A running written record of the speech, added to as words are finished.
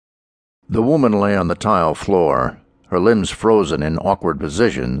The woman lay on the tile floor, her limbs frozen in awkward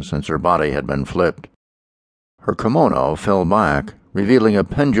positions since her body had been flipped. Her kimono fell back, revealing a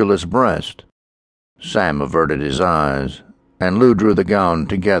pendulous breast. Sam averted his eyes, and Lou drew the gown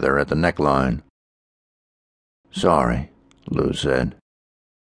together at the neckline. "Sorry," Lou said.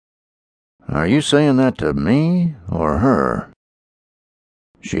 "Are you saying that to me or her?"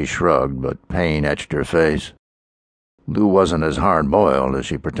 She shrugged, but pain etched her face. Lou wasn't as hard-boiled as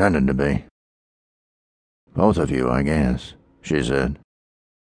she pretended to be. "Both of you, I guess," she said.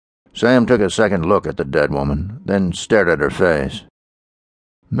 Sam took a second look at the dead woman, then stared at her face.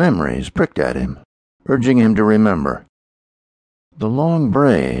 Memories pricked at him, urging him to remember. The long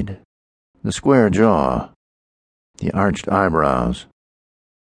braid, the square jaw, the arched eyebrows,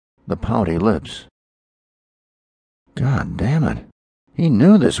 the pouty lips. God damn it, he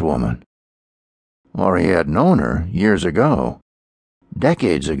knew this woman. Or he had known her years ago,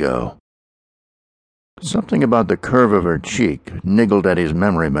 decades ago. Something about the curve of her cheek niggled at his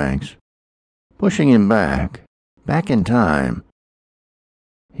memory banks, pushing him back in time.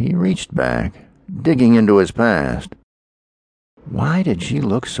 He reached back, digging into his past. Why did she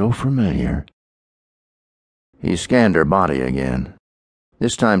look so familiar? He scanned her body again,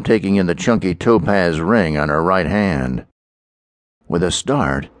 this time taking in the chunky topaz ring on her right hand. With a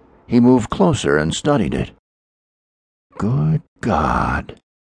start, he moved closer and studied it. Good God!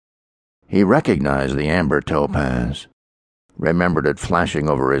 He recognized the amber topaz, remembered it flashing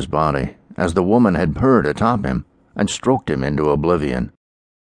over his body as the woman had purred atop him and stroked him into oblivion.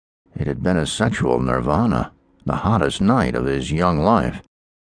 It had been a sexual nirvana, the hottest night of his young life.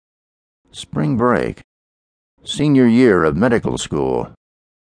 Spring break, senior year of medical school,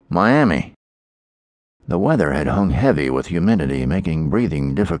 Miami. The weather had hung heavy with humidity, making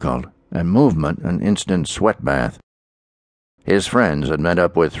breathing difficult, and movement an instant sweat bath. His friends had met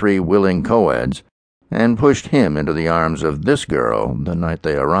up with 3 willing co-eds and pushed him into the arms of this girl the night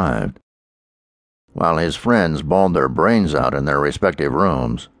they arrived. While his friends bawled their brains out in their respective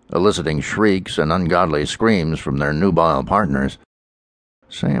rooms, eliciting shrieks and ungodly screams from their nubile partners,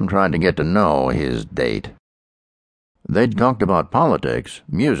 Sam tried to get to know his date. They'd talked about politics,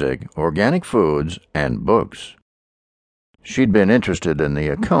 music, organic foods, and books. She'd been interested in the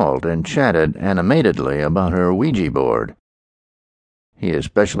occult and chatted animatedly about her Ouija board. He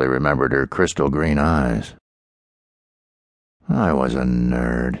especially remembered her crystal green eyes. I was a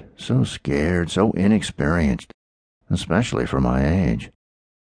nerd, so scared, so inexperienced, especially for my age.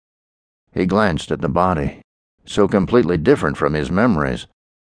 He glanced at the body, so completely different from his memories.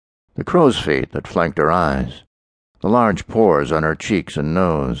 The crow's feet that flanked her eyes, the large pores on her cheeks and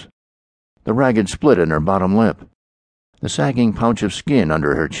nose, the ragged split in her bottom lip, the sagging pouch of skin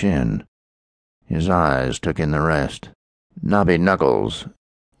under her chin. His eyes took in the rest. Knobby knuckles,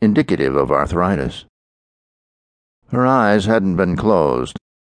 indicative of arthritis. Her eyes hadn't been closed.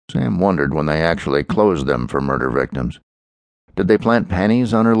 Sam wondered when they actually closed them for murder victims. Did they plant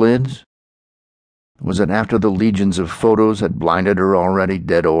panties on her lids? Was it after the legions of photos had blinded her already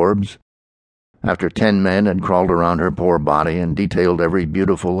dead orbs? After 10 men had crawled around her poor body and detailed every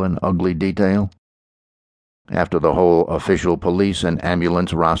beautiful and ugly detail? After the whole official police and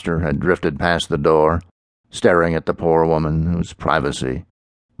ambulance roster had drifted past the door, staring at the poor woman whose privacy,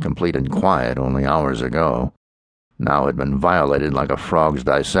 complete and quiet only hours ago, now had been violated like a frog's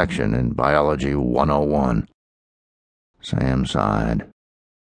dissection in Biology 101. Sam sighed.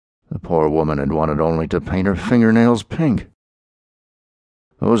 The poor woman had wanted only to paint her fingernails pink.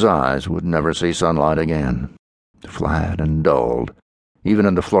 Those eyes would never see sunlight again, flat and dulled, even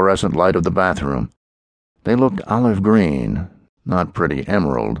in the fluorescent light of the bathroom. They looked olive green, not pretty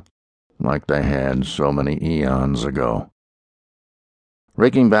emerald, like they had so many eons ago.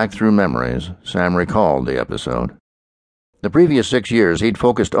 Raking back through memories, Sam recalled the episode. The previous 6 years he'd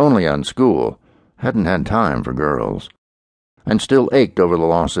focused only on school, hadn't had time for girls, and still ached over the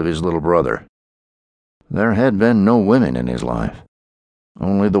loss of his little brother. There had been no women in his life,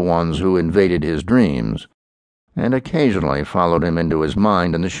 only the ones who invaded his dreams, and occasionally followed him into his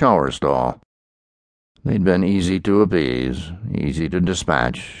mind in the shower stall. They'd been easy to appease, easy to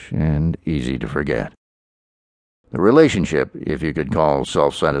dispatch, and easy to forget. The relationship, if you could call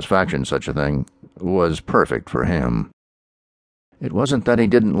self-satisfaction such a thing, was perfect for him. It wasn't that he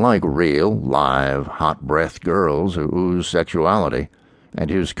didn't like real, live, hot-breathed girls who oozed sexuality,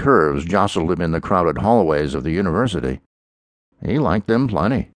 and whose curves jostled him in the crowded hallways of the university. He liked them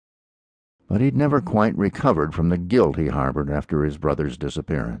plenty. But he'd never quite recovered from the guilt he harbored after his brother's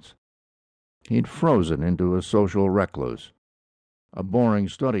disappearance. He'd frozen into a social recluse, a boring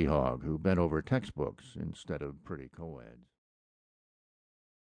study hog who bent over textbooks instead of pretty co-eds.